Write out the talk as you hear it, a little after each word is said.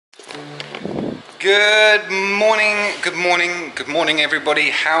Good morning everybody.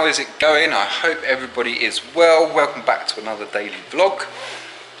 How is it going? I hope everybody is well. Welcome back to another daily vlog.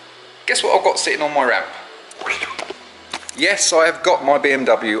 Guess what I've got sitting on my ramp? Yes, I have got my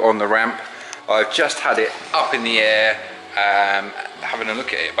BMW on the ramp. I've just had it up in the air, having a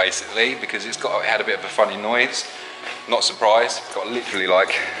look at it basically, because it had a bit of a funny noise. Not surprised, got literally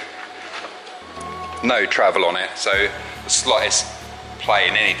like no travel on it, so the slightest play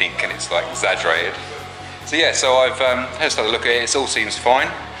in anything and it's like exaggerated. So yeah, so I've just had a look at it, it all seems fine.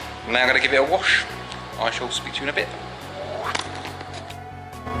 I'm now going to give it a wash. I shall speak to you in a bit.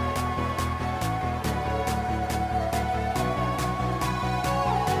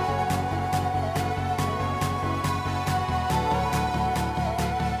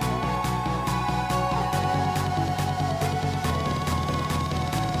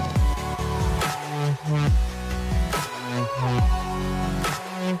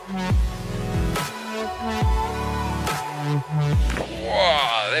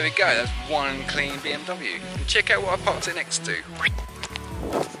 Wow, there we go, that's one clean BMW. And check out what I parked it next to.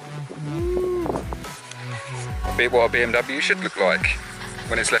 A bit what a BMW should look like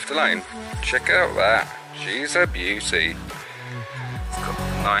when it's left alone. Check out that, she's a beauty. It's got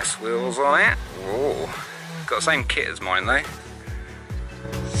nice wheels on it. Whoa. Got the same kit as mine though.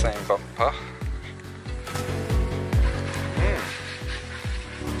 Same bumper.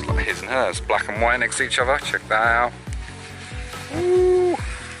 It's like his and hers, black and white next to each other. Check that out. Ooh.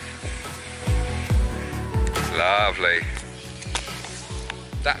 Lovely.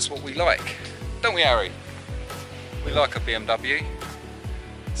 That's what we like, don't we, Harry? We like a BMW.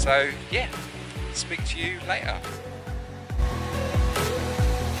 So yeah, speak to you later.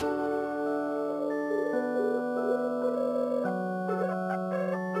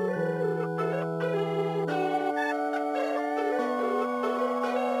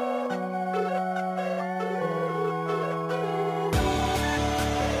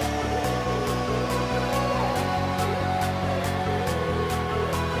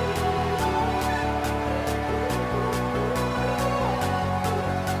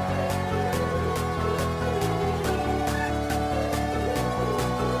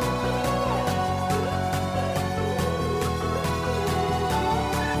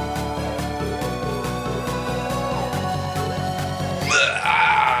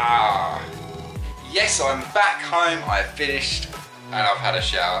 Yes, I'm back home, I've finished, and I've had a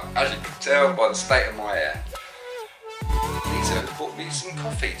shower, as you can tell by the state of my hair. Lisa bought me some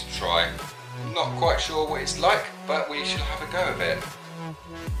coffee to try. Not quite sure what it's like, but we shall have a go of it.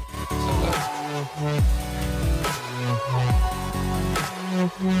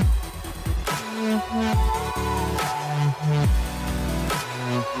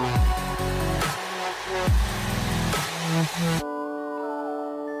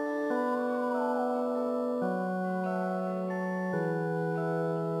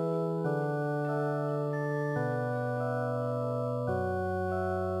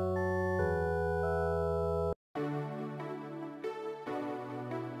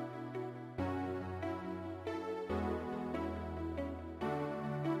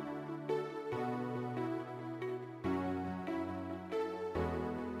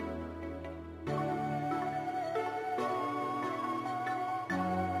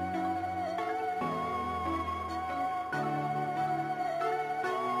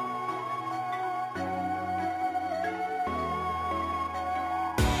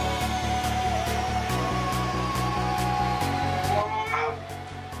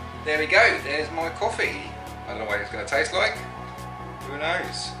 There we go, there's my coffee. I don't know what it's going to taste like. Who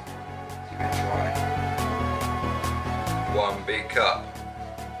knows? Give it a try. One big cup.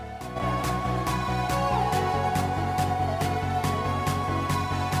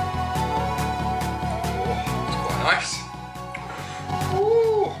 Oh, it's quite nice.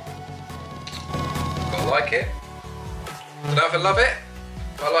 Ooh. Gotta like it. Don't know if I love it,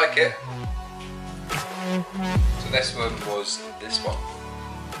 but I like it. So this one was this one.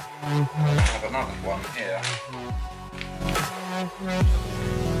 I have another one here.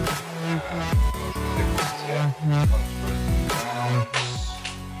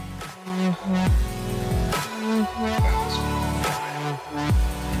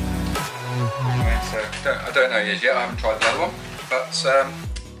 Anyway, so I don't know yet. I haven't tried the other one, but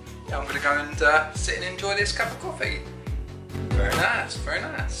yeah, I'm going to go and sit and enjoy this cup of coffee. Very nice, very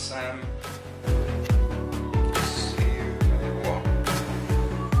nice.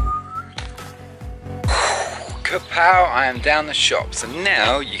 Kapow, I am down the shop, so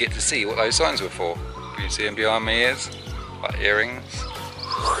now you get to see what those signs were for. You see them behind my ears, like earrings.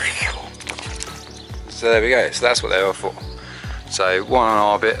 So there we go, so that's what they were for. So one on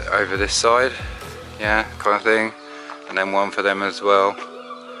our bit over this side, yeah, kind of thing, and then one for them as well.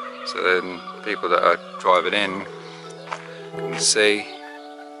 So then people that are driving in can see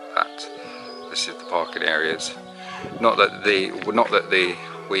that this is the parking areas. Not that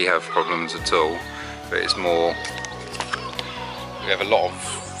we have problems at all, but it's more we have a lot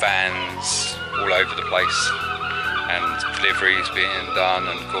of vans all over the place and deliveries being done,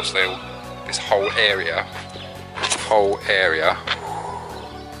 and of course this whole area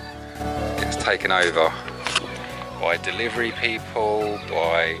gets taken over by delivery people,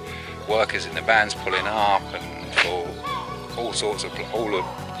 by workers in the vans pulling up, and for all the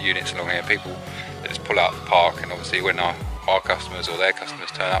units along here, people that just pull out, park, and obviously when our customers or their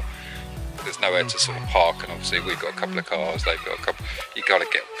customers turn up, there's nowhere to sort of park, and obviously we've got a couple of cars, they've got a couple. You get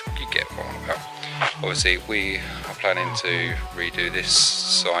what I'm about. Obviously we are planning to redo this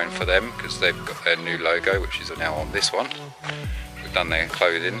sign for them because they've got their new logo, which is now on this one. We've done their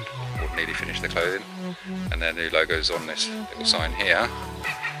clothing, or nearly finished the clothing, and their new logo's on this little sign here.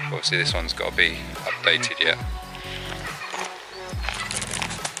 Obviously this one's got to be updated yet.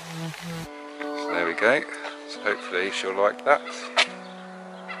 So there we go. So hopefully she'll like that.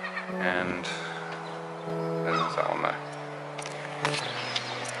 And there's that one there.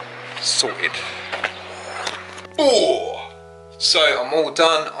 Sorted. Oh! So I'm all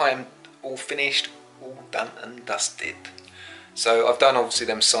done. I'm all finished, all done and dusted. So I've done obviously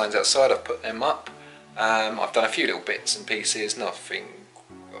them signs outside, I've put them up. I've done a few little bits and pieces, nothing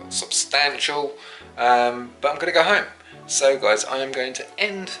substantial, but I'm going to go home. So guys, I am going to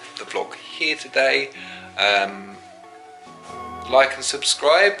end the vlog here today. Like and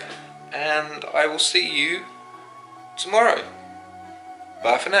subscribe, and I will see you tomorrow.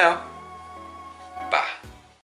 Bye for now.